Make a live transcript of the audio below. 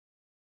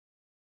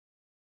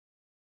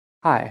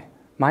Hi,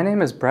 my name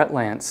is Brett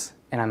Lantz,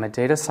 and I'm a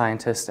data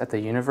scientist at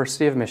the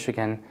University of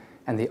Michigan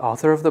and the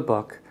author of the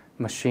book,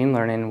 Machine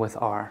Learning with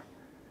R.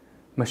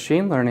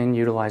 Machine learning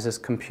utilizes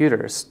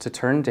computers to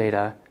turn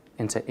data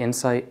into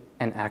insight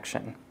and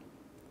action.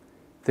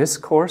 This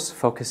course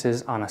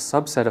focuses on a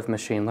subset of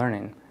machine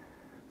learning.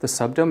 The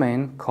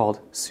subdomain,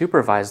 called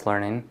Supervised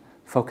Learning,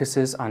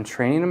 focuses on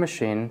training a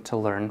machine to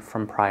learn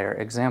from prior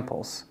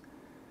examples.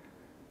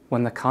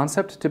 When the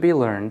concept to be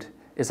learned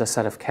is a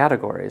set of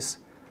categories,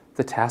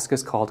 the task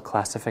is called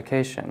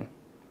classification.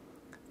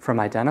 From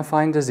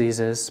identifying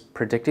diseases,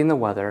 predicting the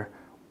weather,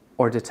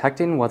 or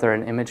detecting whether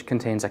an image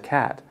contains a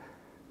cat,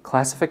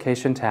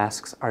 classification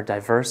tasks are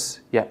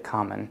diverse yet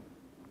common.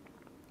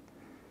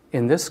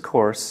 In this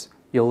course,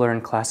 you'll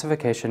learn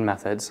classification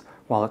methods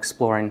while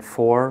exploring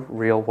 4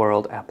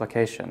 real-world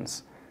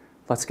applications.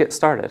 Let's get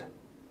started.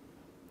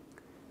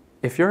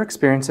 If your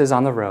experiences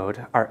on the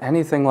road are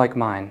anything like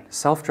mine,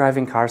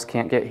 self-driving cars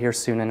can't get here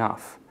soon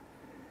enough.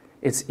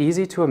 It's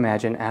easy to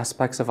imagine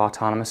aspects of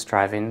autonomous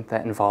driving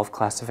that involve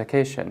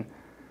classification.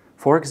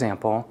 For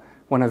example,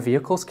 when a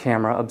vehicle's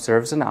camera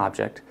observes an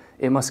object,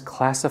 it must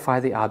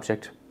classify the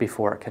object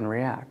before it can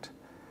react.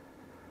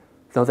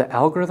 Though the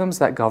algorithms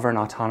that govern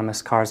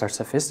autonomous cars are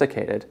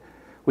sophisticated,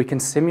 we can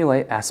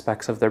simulate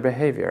aspects of their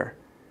behavior.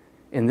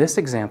 In this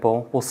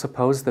example, we'll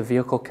suppose the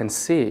vehicle can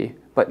see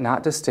but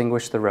not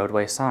distinguish the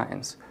roadway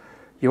signs.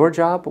 Your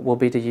job will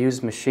be to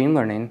use machine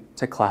learning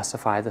to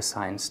classify the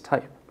sign's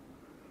type.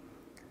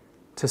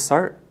 To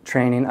start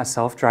training a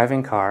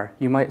self-driving car,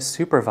 you might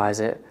supervise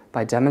it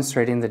by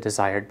demonstrating the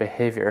desired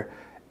behavior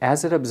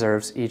as it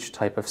observes each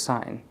type of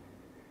sign.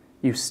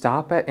 You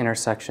stop at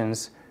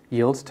intersections,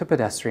 yield to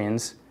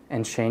pedestrians,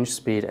 and change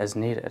speed as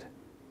needed.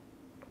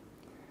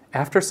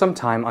 After some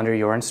time under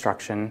your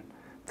instruction,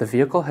 the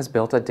vehicle has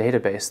built a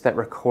database that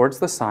records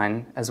the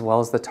sign as well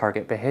as the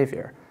target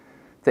behavior.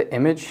 The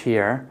image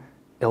here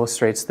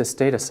illustrates this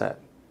dataset.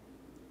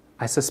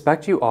 I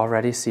suspect you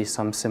already see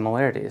some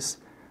similarities.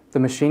 The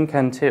machine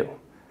can too.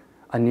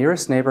 A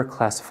nearest neighbor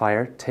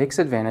classifier takes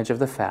advantage of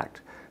the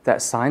fact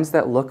that signs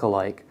that look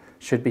alike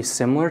should be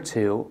similar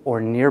to or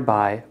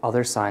nearby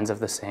other signs of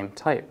the same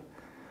type.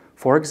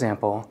 For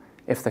example,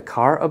 if the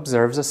car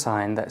observes a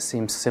sign that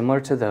seems similar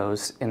to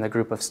those in the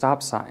group of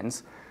stop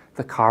signs,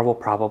 the car will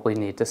probably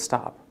need to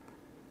stop.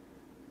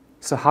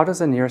 So how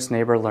does a nearest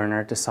neighbor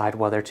learner decide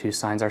whether 2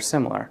 signs are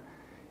similar?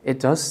 It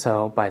does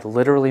so by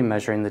literally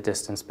measuring the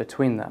distance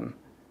between them.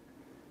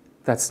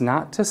 That's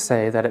not to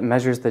say that it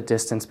measures the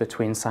distance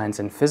between signs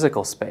in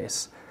physical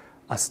space.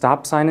 A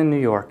stop sign in New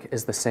York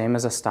is the same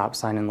as a stop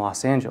sign in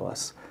Los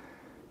Angeles,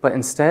 but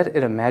instead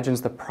it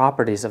imagines the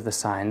properties of the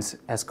signs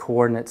as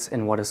coordinates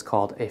in what is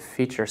called a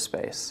feature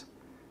space.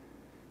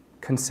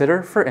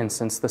 Consider, for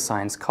instance, the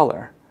sign's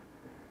color.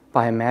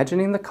 By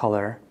imagining the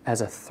color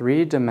as a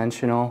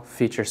 3-dimensional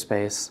feature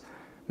space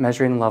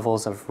measuring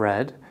levels of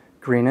red,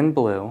 green, and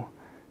blue,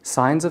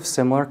 signs of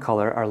similar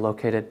color are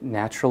located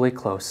naturally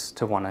close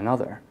to one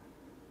another.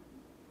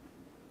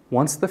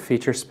 Once the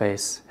feature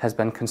space has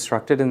been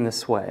constructed in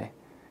this way,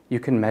 you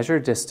can measure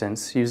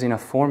distance using a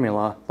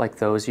formula like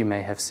those you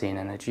may have seen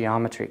in a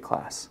geometry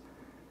class.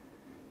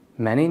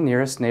 Many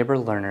nearest neighbor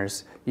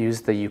learners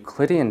use the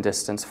Euclidean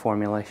distance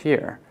formula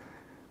here,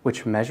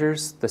 which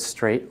measures the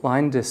straight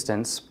line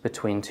distance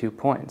between 2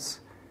 points.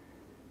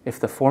 If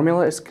the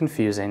formula is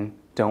confusing,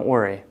 don't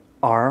worry,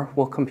 R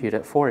will compute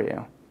it for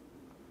you.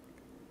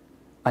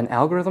 An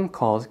algorithm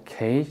called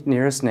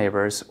k-nearest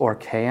neighbors, or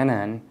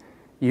KNN,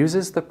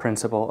 uses the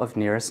principle of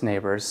nearest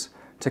neighbors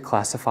to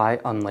classify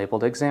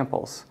unlabeled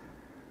examples.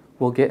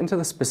 We'll get into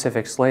the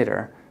specifics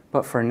later,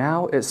 but for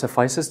now it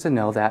suffices to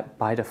know that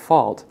by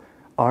default,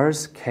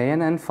 R's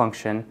KNN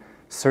function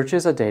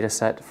searches a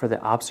dataset for the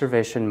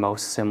observation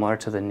most similar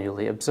to the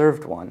newly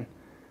observed one.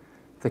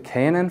 The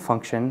KNN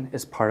function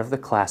is part of the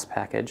class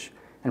package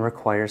and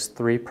requires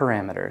 3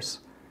 parameters.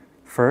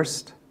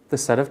 First, the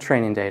set of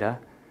training data.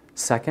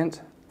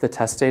 Second, the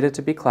test data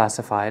to be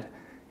classified.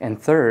 And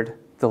third,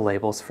 the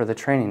labels for the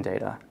training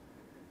data.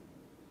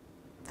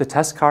 The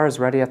test car is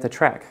ready at the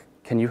track.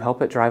 Can you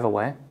help it drive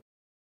away?